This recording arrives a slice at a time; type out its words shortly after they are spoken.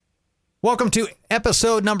Welcome to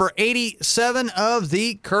episode number 87 of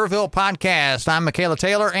the Kerrville Podcast. I'm Michaela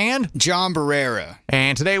Taylor and John Barrera.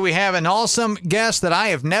 And today we have an awesome guest that I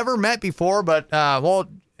have never met before, but,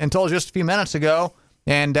 until just a few minutes ago.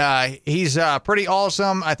 And he's pretty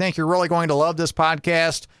awesome. I think you're really going to love this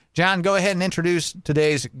podcast. John, go ahead and introduce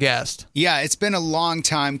today's guest. Yeah, it's been a long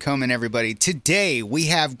time coming, everybody. Today, we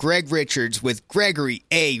have Greg Richards with Gregory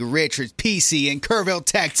A. Richards, PC in Kerrville,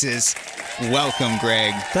 Texas. Welcome,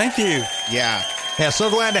 Greg. Thank you. Yeah. Yeah, so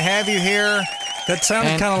glad to have you here. That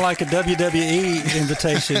sounded kind of like a WWE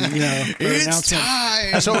invitation, It's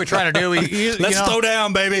time. That's what we're trying to do. Let's slow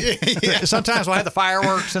down, baby. Sometimes we'll have the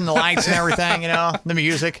fireworks and the lights and everything, the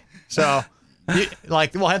music. So...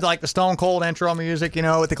 we'll have the Stone Cold intro music,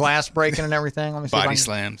 with the glass breaking and everything. Let me see Body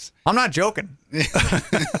slams. I'm not joking.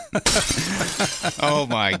 Oh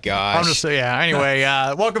my gosh. I'm just Anyway,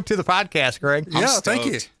 welcome to the podcast, Greg. Thank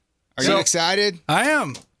you. Are you excited? I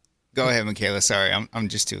am. Go ahead, Michaela. Sorry, I'm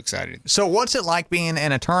just too excited. So, what's it like being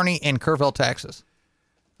an attorney in Kerrville, Texas?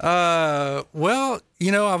 Well,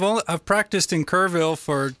 I've practiced in Kerrville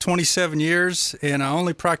for 27 years, and I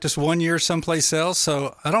only practiced 1 year someplace else.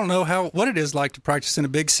 So I don't know what it is like to practice in a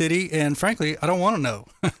big city, and frankly, I don't want to know.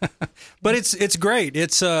 But it's great.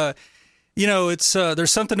 It's there's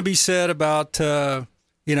something to be said about I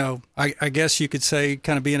guess you could say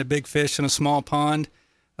kind of being a big fish in a small pond.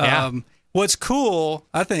 Yeah. What's cool,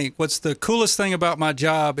 I think, what's the coolest thing about my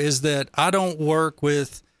job is that I don't work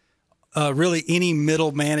with really any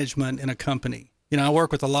middle management in a company. I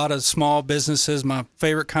work with a lot of small businesses. My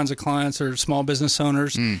favorite kinds of clients are small business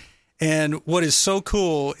owners. And what is so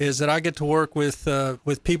cool is that I get to work with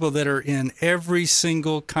people that are in every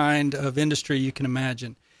single kind of industry you can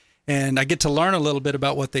imagine. And I get to learn a little bit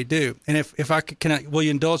about what they do. And if I could, will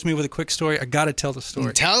you indulge me with a quick story? I got to tell the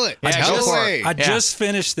story. Tell it. I just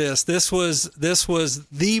finished this. This was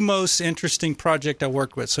the most interesting project I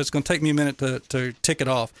worked with. So it's going to take me a minute to tick it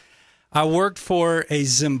off. I worked for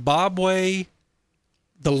the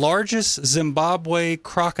largest Zimbabwe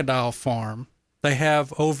crocodile farm. They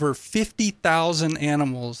have over 50,000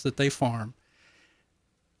 animals that they farm.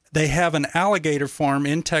 They have an alligator farm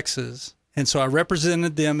in Texas, and so I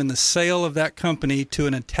represented them in the sale of that company to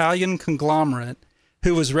an Italian conglomerate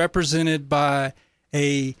who was represented by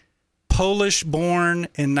a Polish-born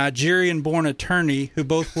and Nigerian-born attorney who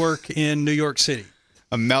both work in New York City.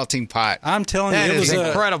 A melting pot. I'm telling you, it was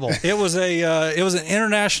incredible. It was an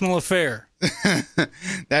international affair.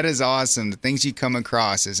 That is awesome. The things you come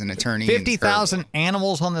across as an attorney. 50,000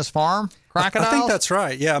 animals on this farm. Crocodiles. I think that's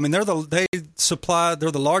right. Yeah, I mean they're the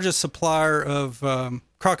largest supplier of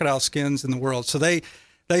crocodile skins in the world. So they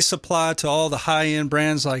supply to all the high end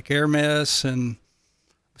brands like Hermes and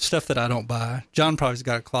stuff that I don't buy. John probably's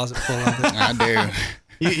got a closet full of it. I do.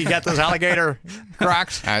 You got those alligator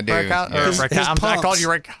crocs? I do. I called you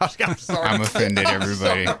Rick. I'm sorry. I'm offended,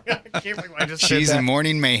 everybody. I can't believe I just She's did that. in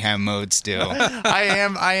morning mayhem mode still. I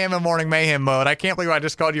am in morning mayhem mode. I can't believe I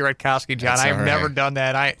just called you Redkowski, John. That's I've all never right. done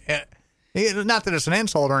that. Not that it's an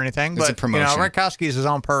insult or anything, It's but a promotion. Redkowski is his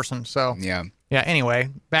own person. So Yeah. Anyway,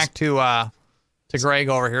 back to Greg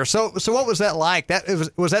over here. So what was that like?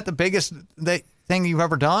 Was that the biggest thing you've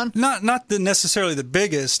ever done? Not necessarily the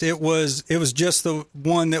biggest. It was just the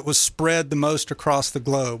one that was spread the most across the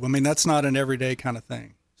globe. I mean, that's not an everyday kind of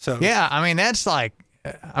thing. So Yeah, I mean that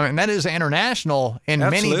is international in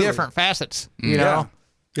Absolutely. many different facets. You Yeah. know.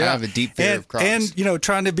 I have a deep fear of crocs. And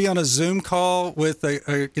trying to be on a Zoom call with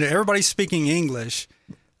everybody's speaking English.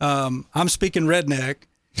 I'm speaking redneck,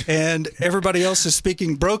 and everybody else is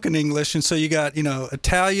speaking broken English, and so you got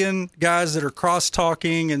Italian guys that are cross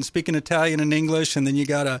talking and speaking Italian and English, and then you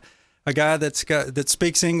got a guy that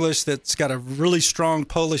speaks English that's got a really strong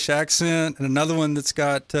Polish accent, and another one that's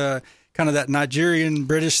got kind of that Nigerian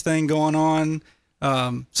British thing going on.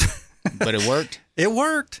 But it worked? It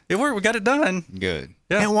worked. We got it done. Good.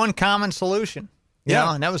 Yeah. And one common solution.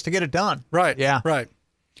 Yeah. And that was to get it done. Right. Yeah. Right.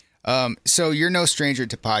 So you're no stranger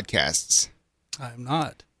to podcasts. I'm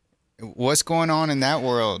not. What's going on in that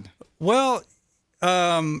world? Well,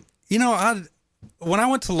 when I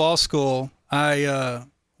went to law school,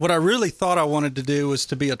 what I really thought I wanted to do was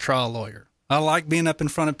to be a trial lawyer. I like being up in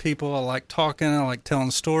front of people. I like talking. I like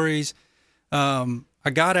telling stories. I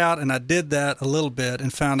got out and I did that a little bit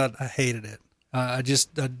and found out I hated it. I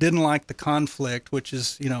didn't like the conflict, which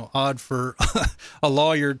is, odd for a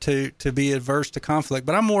lawyer to be adverse to conflict.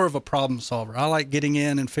 But I'm more of a problem solver. I like getting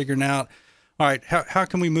in and figuring out, all right, how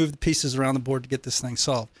can we move the pieces around the board to get this thing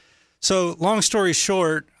solved? So long story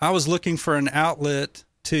short, I was looking for an outlet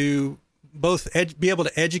to both be able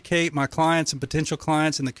to educate my clients and potential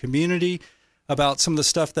clients in the community, about some of the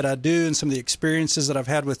stuff that I do and some of the experiences that I've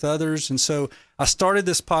had with others. And so I started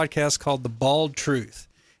this podcast called The Bald Truth,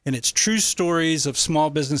 and it's true stories of small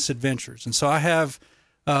business adventures. And so I have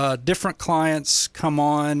different clients come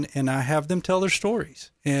on, and I have them tell their stories.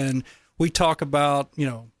 And we talk about,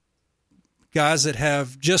 guys that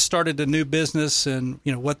have just started a new business and,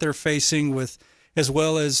 what they're facing with, as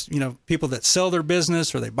well as, people that sell their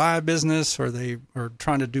business or they buy a business or they are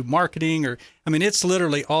trying to do marketing it's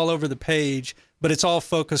literally all over the page, but it's all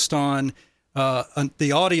focused on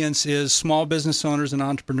the audience is small business owners and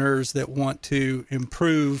entrepreneurs that want to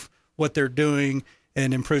improve what they're doing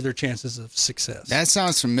and improve their chances of success. That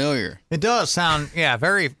sounds familiar. It does sound,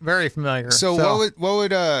 very, very familiar. So what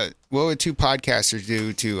would two podcasters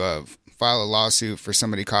do to file a lawsuit for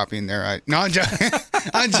somebody copying their? No, I'm joking.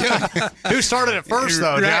 I'm joking. Who started it first,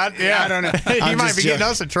 though, John? Yeah, I don't know. He might be getting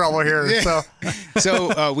us in trouble here. Yeah.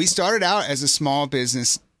 So we started out as a small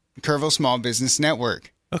business, Kerrville Small Business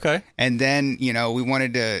Network. Okay. And then, we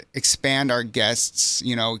wanted to expand our guests,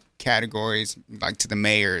 categories, like to the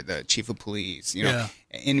mayor, the chief of police,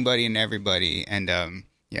 anybody and everybody. And,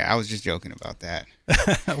 I was just joking about that.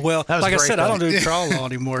 Well, like I said, I don't do trial law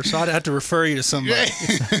anymore, so I'd have to refer you to somebody.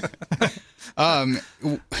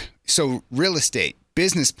 So real estate,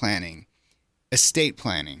 business planning, estate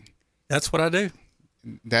planning. That's what I do.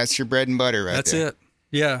 That's your bread and butter right there. That's it.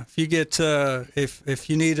 Yeah, if you get if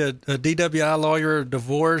you need a DWI lawyer, a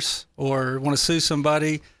divorce, or want to sue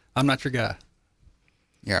somebody, I'm not your guy.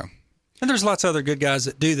 Yeah, and there's lots of other good guys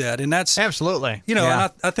that do that, and that's absolutely. And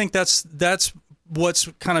I think that's what's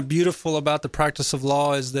kind of beautiful about the practice of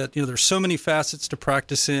law is that there's so many facets to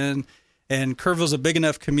practice in, and Kerrville's a big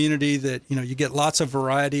enough community that you get lots of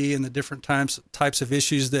variety in the different types of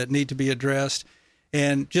issues that need to be addressed.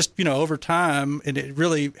 And just, over time, and it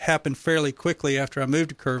really happened fairly quickly after I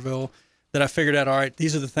moved to Kerrville, that I figured out, all right,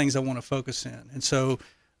 these are the things I want to focus in. And so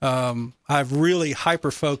I've really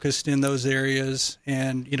hyper-focused in those areas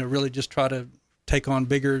and, really just try to take on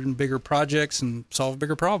bigger and bigger projects and solve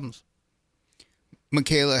bigger problems.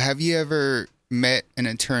 Michaela, have you ever met an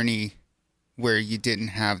attorney where you didn't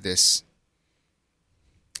have this?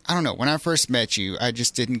 I don't know. When I first met you, I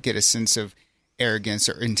just didn't get a sense of arrogance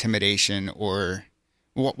or intimidation or...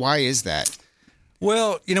 Why is that?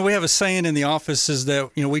 Well, we have a saying in the office is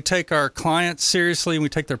that, we take our clients seriously and we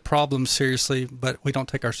take their problems seriously, but we don't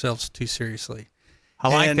take ourselves too seriously. I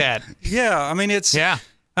like that. Yeah.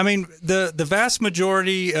 The vast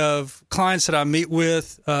majority of clients that I meet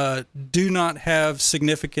with do not have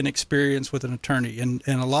significant experience with an attorney, and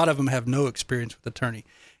a lot of them have no experience with an attorney.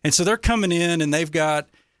 And so they're coming in and they've got,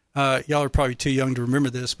 y'all are probably too young to remember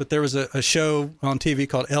this, but there was a show on TV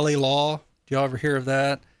called LA Law. Y'all ever hear of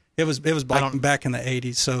that? It was back in the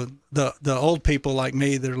 80s. So the old people like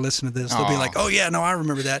me that are listening to this, they'll be like, oh, yeah, no, I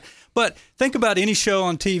remember that. But think about any show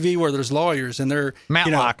on TV where there's lawyers and they're...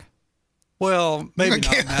 Matlock. Well, maybe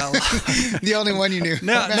not Matlock. The only one you knew.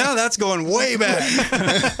 Now that's going way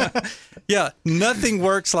back. Yeah, nothing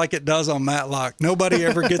works like it does on Matlock. Nobody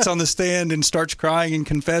ever gets on the stand and starts crying and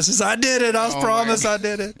confesses, I did it. I promise I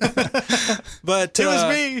did it. But it was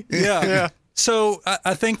me. Yeah. So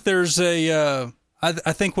I think there's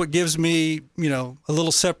I think what gives me, a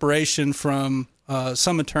little separation from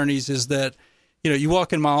some attorneys is that, you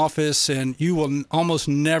walk in my office and you will almost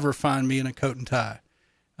never find me in a coat and tie.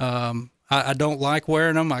 I don't like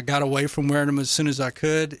wearing them. I got away from wearing them as soon as I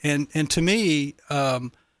could. And to me,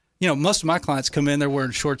 most of my clients come in, they're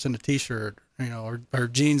wearing shorts and a T-shirt, or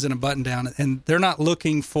jeans and a button down, and they're not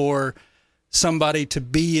looking for somebody to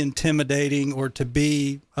be intimidating or to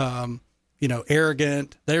be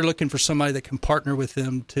arrogant. They're looking for somebody that can partner with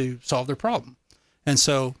them to solve their problem. And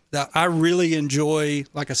so I really enjoy,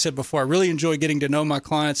 like I said before, I really enjoy getting to know my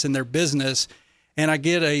clients and their business. And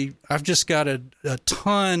I've just got a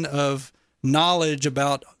ton of knowledge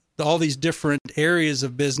about all these different areas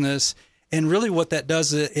of business. And really what that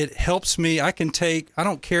does, it helps me. I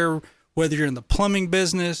don't care whether you're in the plumbing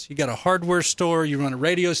business, you got a hardware store, you run a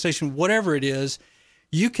radio station, whatever it is,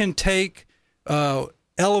 you can take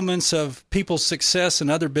elements of people's success in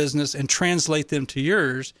other business and translate them to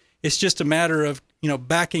yours. It's just a matter of,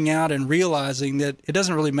 backing out and realizing that it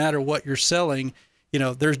doesn't really matter what you're selling.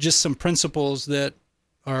 There's just some principles that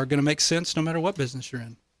are going to make sense no matter what business you're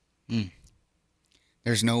in.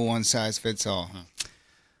 There's no one size fits all, huh?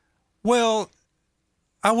 Well,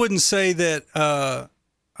 I wouldn't say that.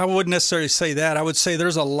 I wouldn't necessarily say that. I would say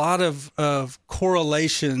there's a lot of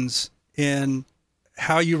correlations in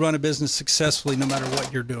how you run a business successfully, no matter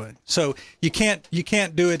what you're doing. So you can't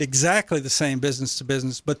do it exactly the same business to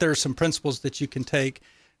business, but there are some principles that you can take,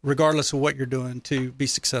 regardless of what you're doing, to be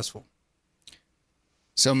successful.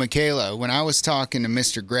 So, Michaela, when I was talking to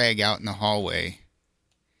Mr. Greg out in the hallway,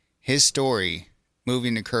 his story,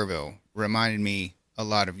 moving to Kerrville, reminded me a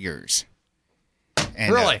lot of yours.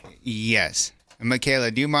 And, really? Yes. And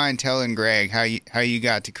Michaela, do you mind telling Greg how you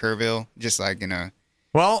got to Kerrville? Just like in a...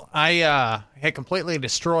 Well, I had completely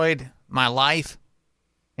destroyed my life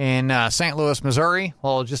in St. Louis, Missouri.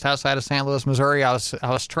 Well, just outside of St. Louis, Missouri. I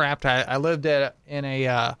was trapped. I lived in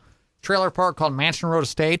a trailer park called Mansion Road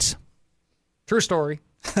Estates. True story.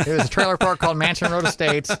 It was a trailer park called Mansion Road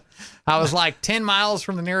Estates. I was like 10 miles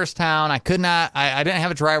from the nearest town. I didn't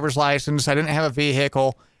have a driver's license. I didn't have a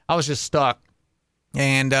vehicle. I was just stuck.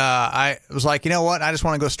 And I was like, you know what? I just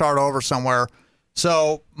want to go start over somewhere.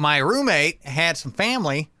 So my roommate had some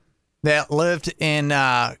family that lived in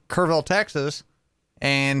Kerrville, Texas.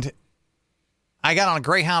 And I got on a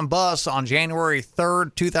Greyhound bus on January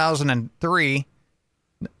 3rd, 2003,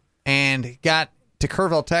 and got to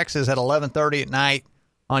Kerrville, Texas at 11:30 at night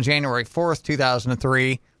on January 4th,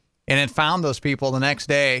 2003, and then found those people the next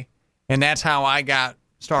day. And that's how I got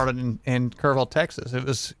started in Kerrville,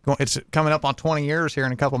 Texas. It's coming up on 20 years here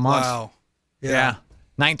in a couple months. Wow. Yeah.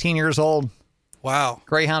 19 years old. Wow.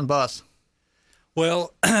 Greyhound bus.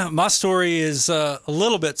 Well, my story is a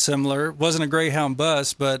little bit similar. It wasn't a Greyhound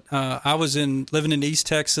bus, but I was living in East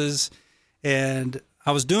Texas, and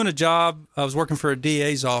I was doing a job. I was working for a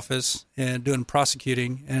DA's office and doing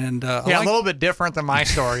prosecuting. And a little bit different than my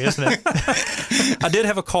story, isn't it? I did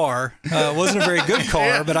have a car. It wasn't a very good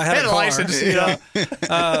car, but I had a car. License,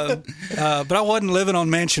 but I wasn't living on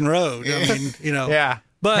Mansion Road. I mean, Yeah.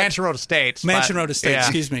 But Mansion Road Estates. Road Estates, yeah.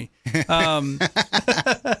 Excuse me.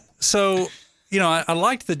 So, I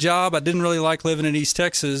liked the job. I didn't really like living in East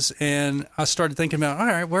Texas, and I started thinking about, all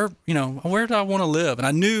right, where do I want to live? And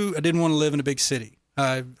I knew I didn't want to live in a big city.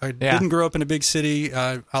 I didn't grow up in a big city.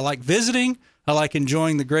 I like visiting. I like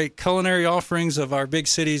enjoying the great culinary offerings of our big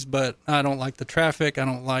cities, but I don't like the traffic. I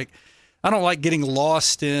don't like getting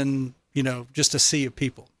lost in, just a sea of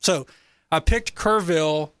people. So I picked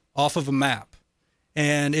Kerrville off of a map,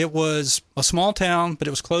 and it was a small town, but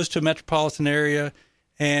it was close to a metropolitan area,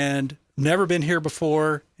 and never been here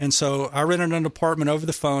before. And so I rented an apartment over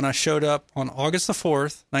the phone. I showed up on August the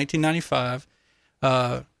 4th, 1995,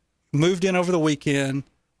 moved in over the weekend.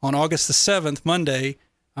 On August the 7th, Monday,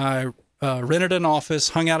 I rented an office,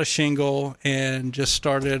 hung out a shingle, and just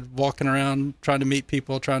started walking around trying to meet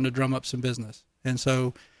people, trying to drum up some business. And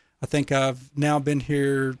so I think I've now been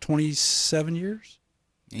here 27 years.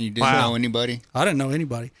 And you didn't know anybody? I didn't know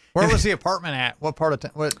anybody. Where was the apartment at? What part of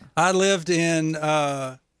town? What? I lived in,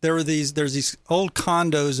 there's these old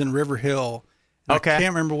condos in River Hill. Okay. I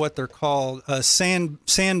can't remember what they're called, sand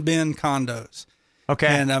bin condos. Okay.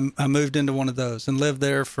 And I moved into one of those and lived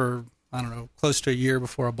there for, I don't know, close to a year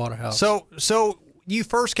before I bought a house. So you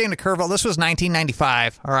first came to Kerrville. This was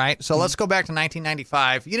 1995, all right? So let's go back to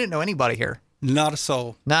 1995. You didn't know anybody here. Not a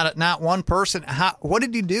soul. Not one person. What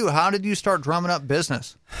did you do? How did you start drumming up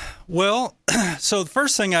business? Well, so the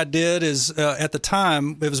first thing I did is, at the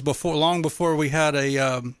time, it was long before we had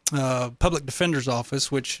a public defender's office,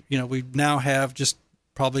 which, we now have just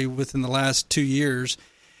probably within the last 2 years.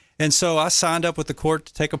 And so I signed up with the court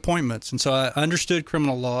to take appointments. And so I understood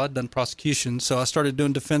criminal law, I'd done prosecution. So I started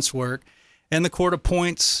doing defense work. And the court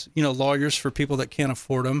appoints, lawyers for people that can't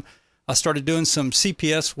afford them. I started doing some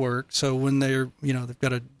CPS work. So when they've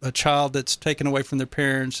got a child that's taken away from their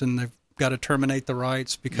parents and they've got to terminate the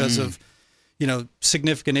rights because of,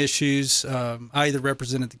 significant issues. I either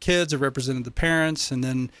represented the kids or represented the parents. And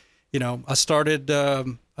then, I started,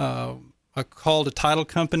 I called a title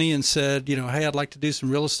company and said, hey, I'd like to do some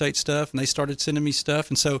real estate stuff. And they started sending me stuff.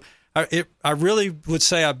 And so I really would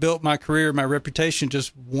say I built my career, my reputation,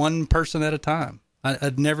 just one person at a time.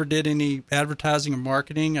 I never did any advertising or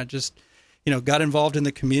marketing. I just, got involved in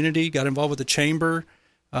the community, got involved with the chamber,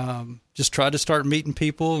 just tried to start meeting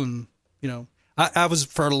people. And, I was,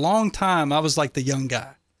 for a long time, I was like the young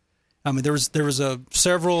guy. I mean, there was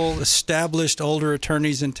several established older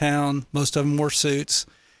attorneys in town. Most of them wore suits.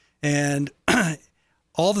 And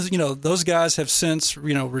all the, those guys have since,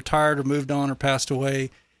 retired or moved on or passed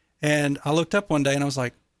away. And I looked up one day and I was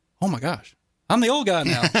like, oh my gosh, I'm the old guy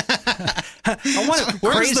now.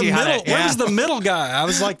 Where's the middle guy? I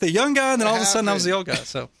was like the young guy, and then all of a sudden I was the old guy.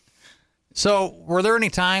 So were there any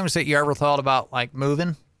times that you ever thought about like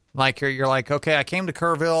moving? Like you're like, okay, I came to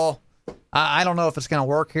Kerrville. I don't know if it's going to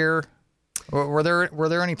work here. Were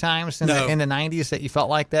there any times in the 90s that you felt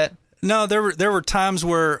like that? No, there were times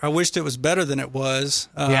where I wished it was better than it was.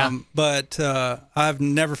 But I've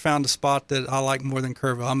never found a spot that I like more than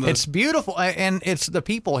Kerrville. It's beautiful, and it's the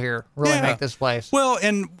people here really make this place. Well,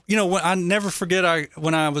 and I never forget.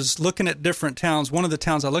 When I was looking at different towns, one of the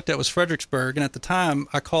towns I looked at was Fredericksburg, and at the time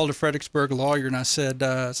I called a Fredericksburg lawyer and I said,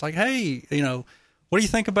 "It's like, hey, what do you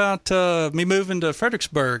think about me moving to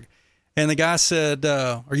Fredericksburg?" And the guy said,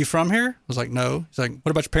 "Are you from here?" I was like, "No." He's like,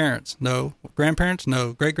 "What about your parents?" "No." "Grandparents?"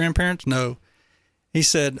 "No." "Great-grandparents?" "No." He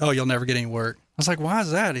said, "Oh, you'll never get any work." I was like, "Why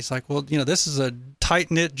is that?" He's like, "Well, this is a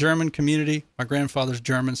tight-knit German community." My grandfather's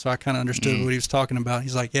German, so I kind of understood what he was talking about.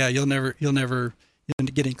 He's like, "Yeah, you'll never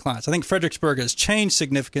get any clients." I think Fredericksburg has changed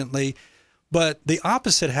significantly, but the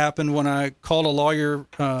opposite happened when I called a lawyer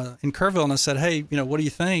in Kerrville and I said, "Hey, what do you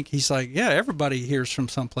think?" He's like, "Yeah, everybody here's from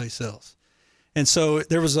someplace else." And so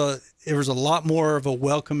there was a lot more of a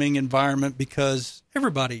welcoming environment because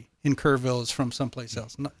everybody in Kerrville is from someplace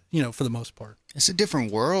else, for the most part. It's a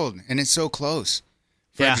different world, and it's so close.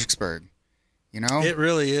 Fredericksburg, It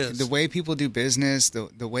really is. The way people do business,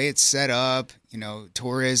 the way it's set up,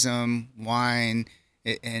 tourism, wine,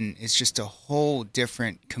 and it's just a whole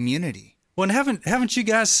different community. Well, haven't you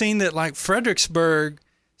guys seen that, like, Fredericksburg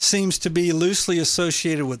seems to be loosely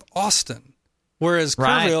associated with Austin? Whereas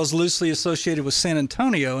Kerrville is loosely associated with San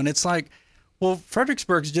Antonio, and it's like, well,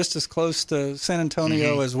 Fredericksburg's just as close to San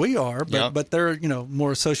Antonio as we are, but they're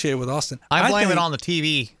more associated with Austin. I blame it on the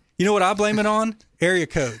TV. You know what I blame it on? Area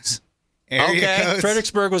codes. Area codes?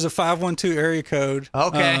 Fredericksburg was a 512 area code.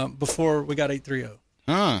 Okay. Before we got 830.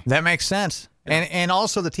 That makes sense. And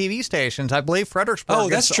also the TV stations. I believe Fredericksburg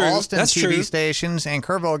gets Austin TV stations, and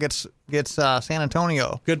Kerrville gets San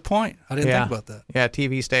Antonio. Good point. I didn't think about that. Yeah,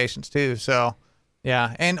 TV stations too. So.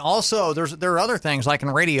 Yeah, and also there are other things like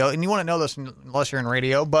in radio, and you wouldn't know this unless you're in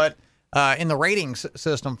radio, but in the ratings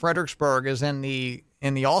system, Fredericksburg is in the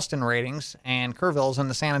Austin ratings, and Kerrville's in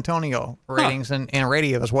the San Antonio ratings and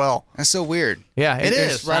radio as well. That's so weird. Yeah, it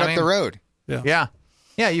is. Right up the road. Yeah.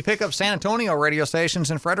 You pick up San Antonio radio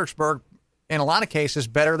stations in Fredericksburg, in a lot of cases,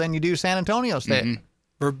 better than you do San Antonio State.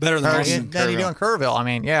 Mm-hmm. Or better than you do in Kerrville. I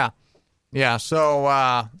mean, yeah.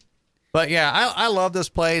 So. But yeah, I love this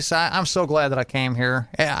place. I'm so glad that I came here.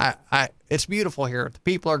 It's beautiful here. The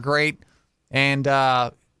people are great, and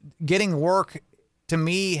getting work to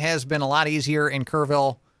me has been a lot easier in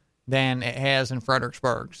Kerrville than it has in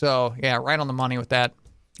Fredericksburg. So yeah, right on the money with that.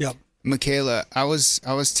 Yep. Michaela, I was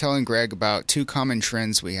telling Greg about two common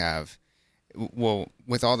trends we have. Well,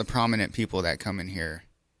 with all the prominent people that come in here,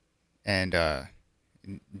 and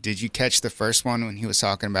did you catch the first one when he was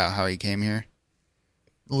talking about how he came here?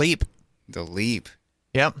 Leap. The leap.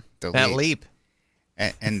 Yep. That leap.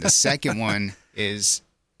 And the second one is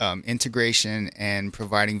integration and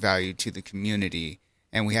providing value to the community.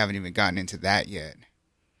 And we haven't even gotten into that yet.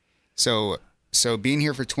 So being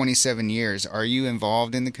here for 27 years, are you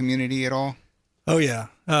involved in the community at all? Oh yeah.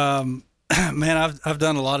 Man, I've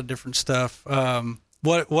done a lot of different stuff.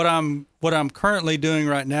 What I'm currently doing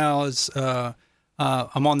right now is I'm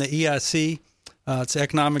on the EIC. It's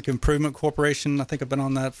Economic Improvement Corporation. I think I've been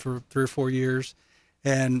on that for 3 or 4 years.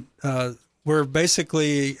 And we're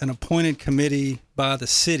basically an appointed committee by the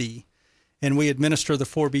city, and we administer the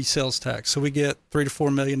 4B sales tax. So we get $3 to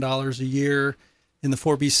 $4 million a year in the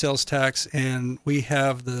 4B sales tax, and we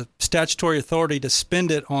have the statutory authority to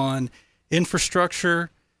spend it on infrastructure,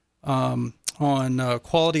 on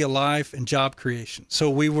quality of life and job creation.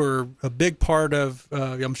 So we were a big part of,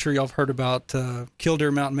 I'm sure y'all have heard about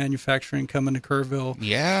Killdeer Mountain Manufacturing coming to Kerrville.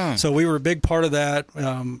 Yeah. So we were a big part of that.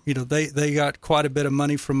 They got quite a bit of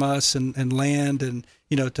money from us and land and,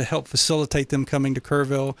 to help facilitate them coming to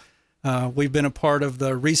Kerrville. We've been a part of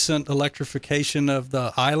the recent electrification of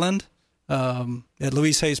the island at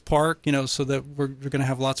Louise Hayes Park, so that we're going to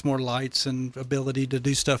have lots more lights and ability to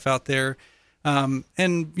do stuff out there.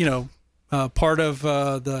 Part of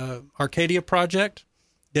the Arcadia project,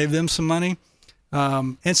 gave them some money.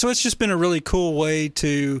 And so it's just been a really cool way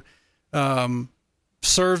to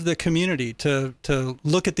serve the community, to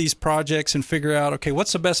look at these projects and figure out, okay,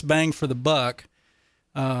 what's the best bang for the buck?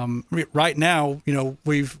 Right now,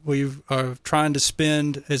 we are trying to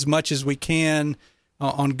spend as much as we can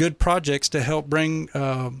on good projects to help bring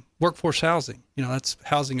workforce housing.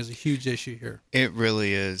 Housing is a huge issue here. It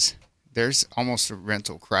really is. There's almost a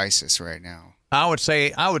rental crisis right now. I would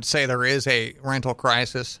say there is a rental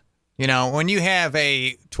crisis. When you have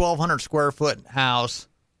a 1,200 square foot house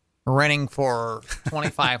renting for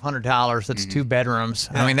 $2,500, that's 2 bedrooms.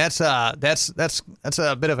 I mean, that's a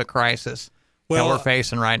bit of a crisis that we're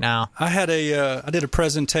facing right now. I did a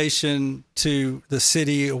presentation to the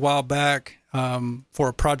city a while back for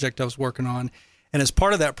a project I was working on, And as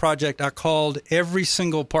part of that project, I called every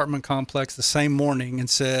single apartment complex the same morning and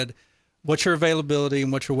said, what's your availability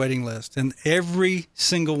and what's your waiting list? And every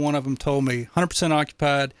single one of them told me 100%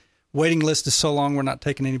 occupied. Waiting list is so long, we're not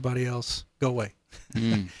taking anybody else. Go away.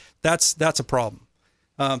 That's a problem.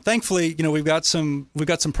 Thankfully, we've got some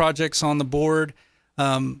projects on the board.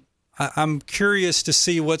 I'm curious to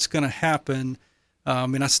see what's going to happen.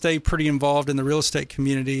 And I stay pretty involved in the real estate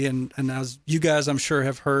community. And as you guys, I'm sure,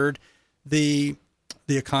 have heard, the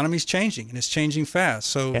economy's changing, and it's changing fast.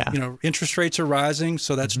 So, interest rates are rising.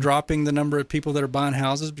 So that's dropping the number of people that are buying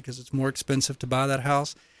houses because it's more expensive to buy that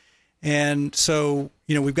house. And so,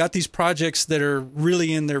 we've got these projects that are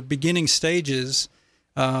really in their beginning stages.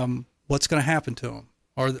 What's going to happen to them?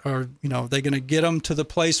 Are they going to get them to the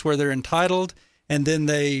place where they're entitled, and then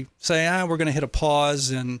they say, we're going to hit a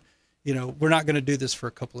pause, and we're not going to do this for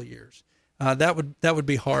a couple of years? That would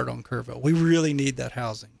be hard on Kerrville. We really need that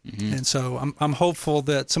housing, and so I'm hopeful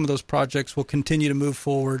that some of those projects will continue to move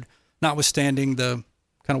forward, notwithstanding the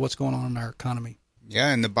kind of what's going on in our economy.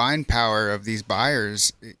 Yeah, and the buying power of these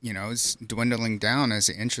buyers, is dwindling down as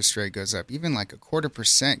the interest rate goes up. Even like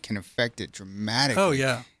 0.25% can affect it dramatically. Oh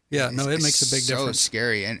yeah. Yeah, no, it makes a big difference. So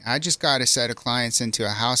scary. And I just got a set of clients into a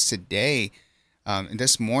house today.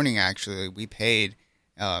 This morning, actually, we paid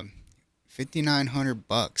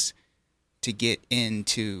 $5,900 to get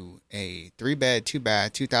into a 3-bed,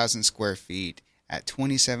 2-bath, 2,000 square feet at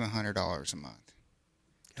 $2,700 a month.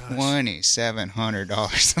 Gosh.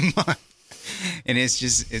 $2,700 a month. And it's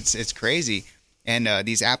just, it's crazy. And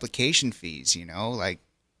these application fees,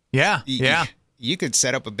 You could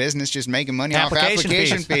set up a business just making money off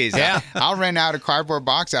application fees. Yeah. I'll rent out a cardboard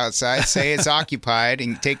box outside, say it's occupied,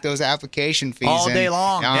 and take those application fees all day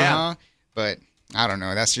long. Yeah. But I don't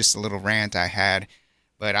know. That's just a little rant I had.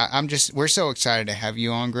 But we're so excited to have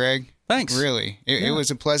you on, Greg. Thanks. Really. It was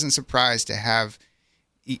a pleasant surprise to have.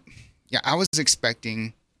 Yeah, I was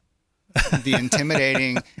expecting the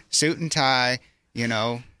intimidating suit and tie,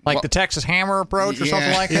 Like the Texas Hammer approach or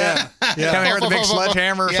something like that? Yeah. Coming here with a big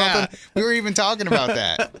sledgehammer or something? We were even talking about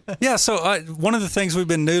that. Yeah, so one of the things we've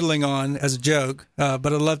been noodling on as a joke, but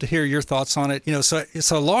I'd love to hear your thoughts on it.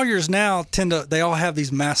 So lawyers now they all have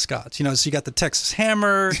these mascots. So you got the Texas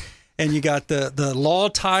Hammer and you got the Law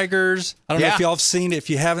Tigers. I don't know if y'all have seen it. If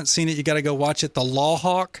you haven't seen it, you got to go watch it. The Law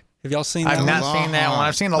Hawk. Have y'all seen that? I've not seen that one.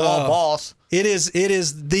 I've seen the Law Boss. It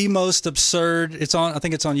is the most absurd. I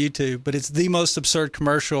think it's on YouTube, but it's the most absurd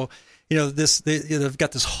commercial. They've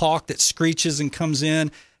got this hawk that screeches and comes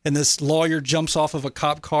in, and this lawyer jumps off of a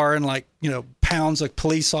cop car and pounds a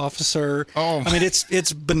police officer. Oh, I mean,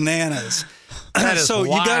 it's bananas. That is so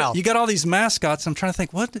wild. you got all these mascots. I'm trying to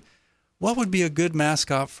think what would be a good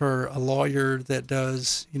mascot for a lawyer that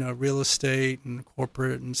does real estate and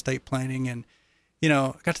corporate and estate planning. And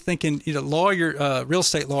I got to thinking, real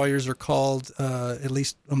estate lawyers are called, at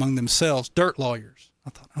least among themselves, dirt lawyers.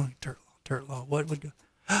 I thought, dirt law. What would go?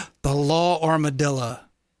 The Law Armadillo.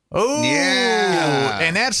 Oh, yeah.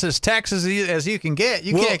 And that's as Texas as you can get.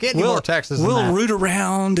 You can't get any more Texas than We'll that. root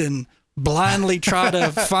around and blindly try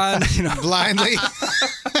to find, blindly.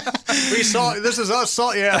 This is us. This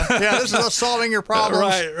is us solving your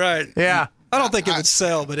problems. Right. Yeah. I don't think it would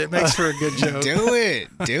sell, but it makes for a good joke. Do it.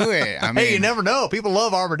 I mean, Hey, you never know. People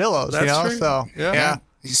love armadillos. That's true. So yeah.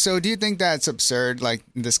 So do you think that's absurd, like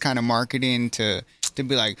this kind of marketing to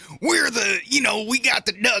be like, we're we got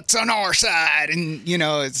the ducks on our side, and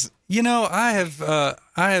it's.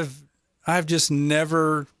 I've just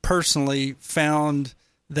never personally found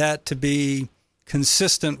that to be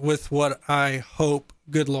consistent with what I hope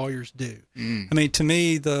good lawyers do. I mean, to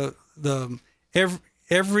me,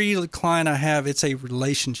 every client I have, it's a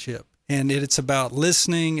relationship, and it's about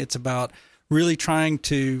listening. It's about really trying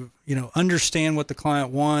to, understand what the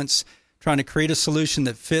client wants, trying to create a solution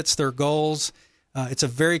that fits their goals. It's a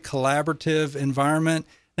very collaborative environment.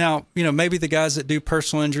 Now, maybe the guys that do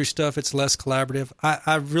personal injury stuff, it's less collaborative.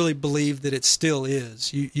 I really believe that it still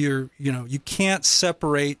is. You can't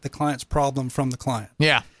separate the client's problem from the client.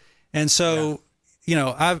 Yeah. And so,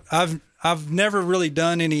 I've never really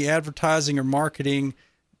done any advertising or marketing,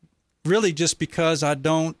 really just because I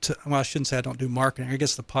shouldn't say I don't do marketing. I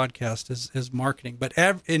guess the podcast is marketing. But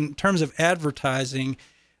in terms of advertising,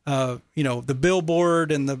 the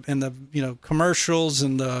billboard and the commercials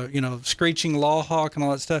and the screeching Law Hawk and all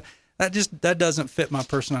that stuff, that doesn't fit my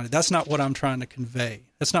personality. That's not what I'm trying to convey.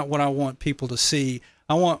 That's not what I want people to see.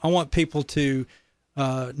 I want people to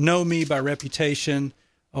know me by reputation,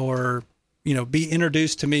 or be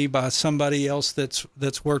introduced to me by somebody else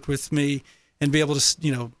that's worked with me, and be able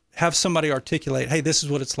to have somebody articulate, hey, this is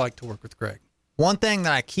what it's like to work with Greg. One thing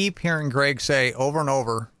that I keep hearing Greg say over and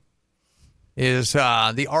over is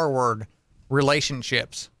the R word,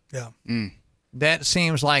 relationships. Yeah. That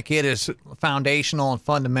seems like it is foundational and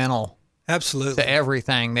fundamental Absolutely. to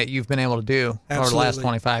everything that you've been able to do over the last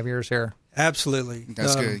 25 years here. Absolutely.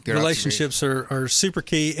 That's good. Good relationships are super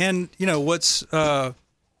key. And,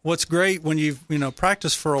 what's great when you've,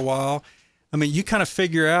 practiced for a while, I mean, you kind of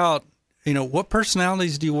figure out, what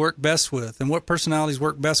personalities do you work best with and what personalities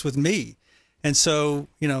work best with me. And so,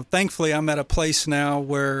 thankfully I'm at a place now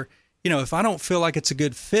where, if I don't feel like it's a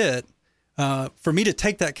good fit, for me to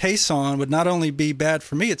take that case on would not only be bad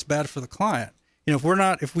for me, it's bad for the client.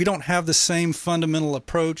 If we don't have the same fundamental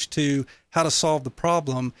approach to how to solve the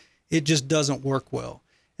problem, it just doesn't work well.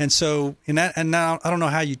 And so, and now I don't know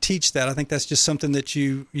how you teach that. I think that's just something that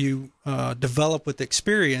you develop with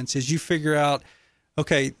experience. Is you figure out,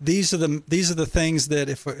 okay, these are the things that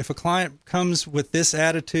if a client comes with this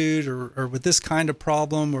attitude or with this kind of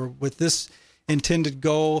problem or with this intended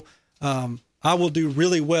goal, I will do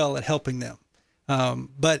really well at helping them.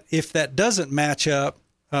 But if that doesn't match up,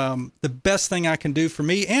 the best thing I can do for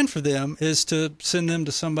me and for them is to send them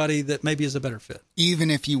to somebody that maybe is a better fit. Even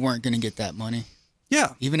if you weren't going to get that money.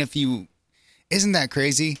 Yeah. Even if isn't that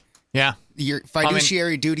crazy? Yeah. Your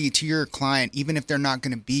fiduciary duty to your client, even if they're not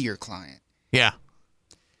going to be your client. Yeah.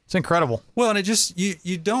 It's incredible. Well, and it just,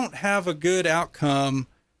 you don't have a good outcome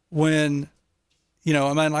when,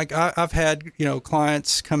 like I've had,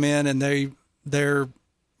 clients come in and they're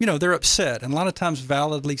upset, and a lot of times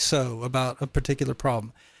validly so, about a particular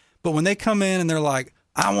problem. But when they come in and they're like,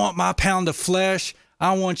 I want my pound of flesh,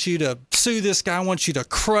 I want you to sue this guy, I want you to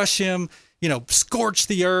crush him, scorch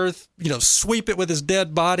the earth, sweep it with his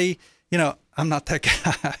dead body, I'm not that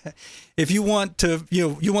guy. If you want to,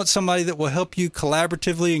 you want somebody that will help you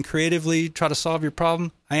collaboratively and creatively try to solve your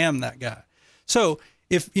problem, I am that guy. So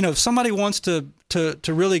if somebody wants to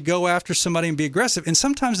really go after somebody and be aggressive, and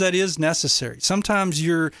sometimes that is necessary. Sometimes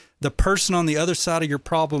the person on the other side of your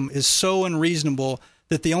problem is so unreasonable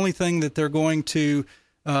that the only thing that they're going to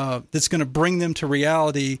that's going to bring them to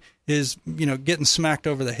reality is getting smacked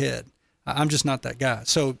over the head. I'm just not that guy.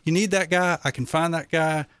 So you need that guy. I can find that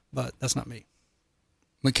guy, but that's not me.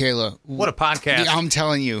 Michaela, what a podcast! I'm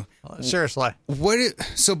telling you, seriously.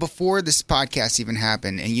 So before this podcast even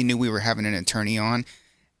happened, and you knew we were having an attorney on,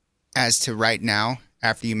 as to right now,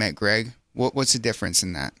 after you met Greg, what's the difference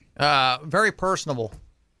in that? Very personable.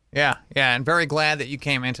 Yeah, and very glad that you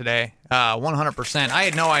came in today. 100%. I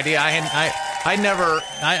had no idea. I didn't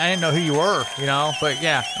know who you were. But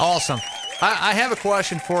yeah, awesome. I have a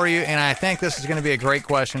question for you, and I think this is going to be a great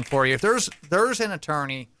question for you. If there's an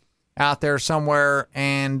attorney out there somewhere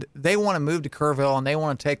and they want to move to Kerrville and they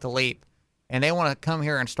want to take the leap and they want to come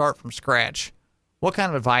here and start from scratch, what kind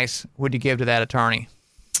of advice would you give to that attorney?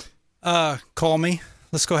 Call me.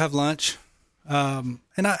 Let's go have lunch. And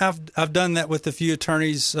I've done that with a few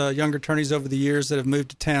attorneys, younger attorneys over the years that have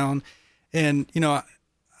moved to town. And,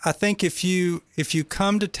 I think if you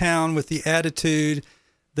come to town with the attitude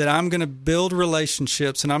that I'm going to build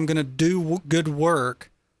relationships and I'm going to do good work,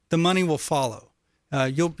 the money will follow.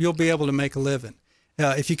 You'll be able to make a living.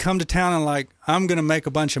 If you come to town and I'm going to make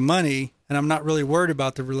a bunch of money and I'm not really worried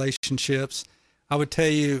about the relationships, I would tell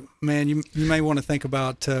you, man, you may want to think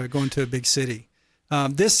about going to a big city.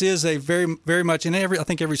 This is a very, very much, and I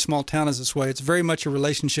think every small town is this way. It's very much a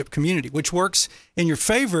relationship community, which works in your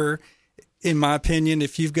favor, in my opinion.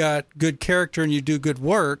 If you've got good character and you do good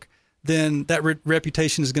work, then that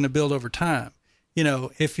reputation is going to build over time.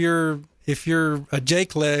 If you're a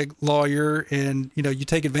Jake leg lawyer and you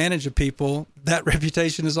take advantage of people, that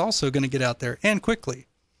reputation is also going to get out there, and quickly.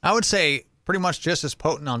 I would say pretty much just as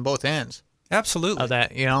potent on both ends. Absolutely. Of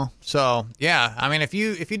that, So yeah, I mean, if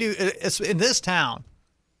you do, it's in this town.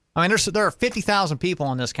 I mean, there are 50,000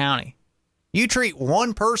 people in this county. You treat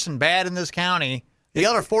one person bad in this county, the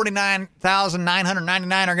other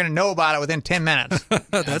 49,999 are going to know about it within 10 minutes.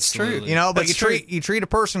 That's true. But That's you treat a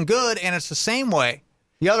person good, and it's the same way.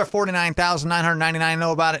 The other 49,999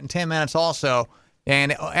 know about it in 10 minutes also.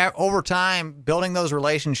 And over time, building those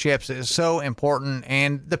relationships is so important.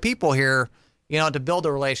 And the people here, to build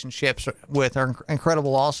the relationships with are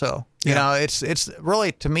incredible also. It's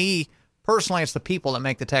really, to me, personally, it's the people that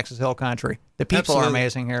make the Texas Hill Country. The people are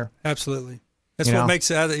amazing here. Absolutely. That's what makes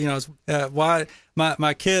it, why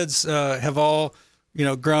my kids have all,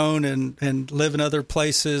 grown and live in other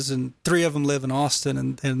places, and 3 of them live in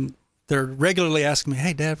Austin, and they're regularly asking me,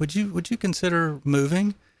 hey, Dad, would you consider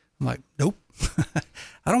moving? I'm like, nope.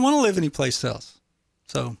 I don't want to live anyplace else.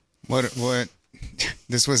 So what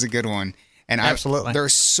this was a good one. And absolutely,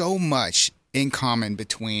 there's so much in common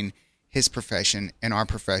between his profession and our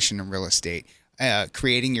profession in real estate.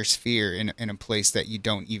 Creating your sphere in a place that you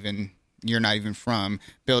don't even you're not even from,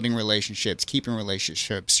 building relationships, keeping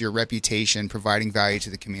relationships, your reputation, providing value to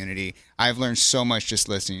the community. I've learned so much just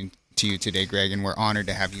listening to you today, Greg, and we're honored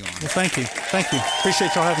to have you on. Well, thank you. Thank you.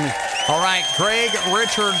 Appreciate y'all having me. All right, Greg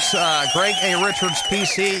Richards, Greg A. Richards,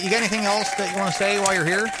 PC. You got anything else that you want to say while you're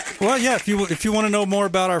here? Well, yeah, if you want to know more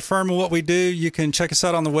about our firm and what we do, you can check us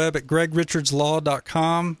out on the web at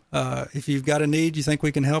gregrichardslaw.com. If you've got a need, you think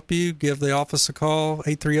we can help you, give the office a call,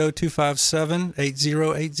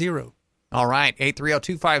 830-257-8080. All right,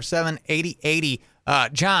 830-257-8080.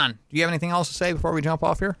 John, do you have anything else to say before we jump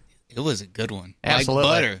off here? It was a good one. Absolutely.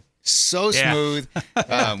 Like butter. So smooth.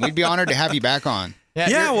 We'd be honored to have you back on.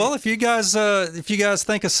 Yeah, well, if you guys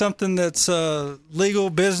think of something that's legal,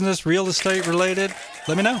 business, real estate related,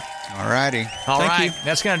 let me know. All righty. Thank you.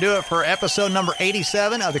 That's going to do it for episode number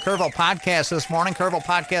 87 of the Kerrville Podcast this morning,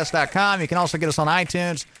 KerrvillePodcast.com. You can also get us on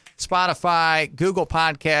iTunes, Spotify, Google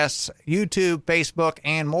Podcasts, YouTube, Facebook,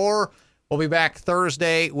 and more. We'll be back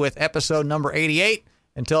Thursday with episode number 88.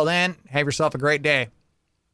 Until then, have yourself a great day.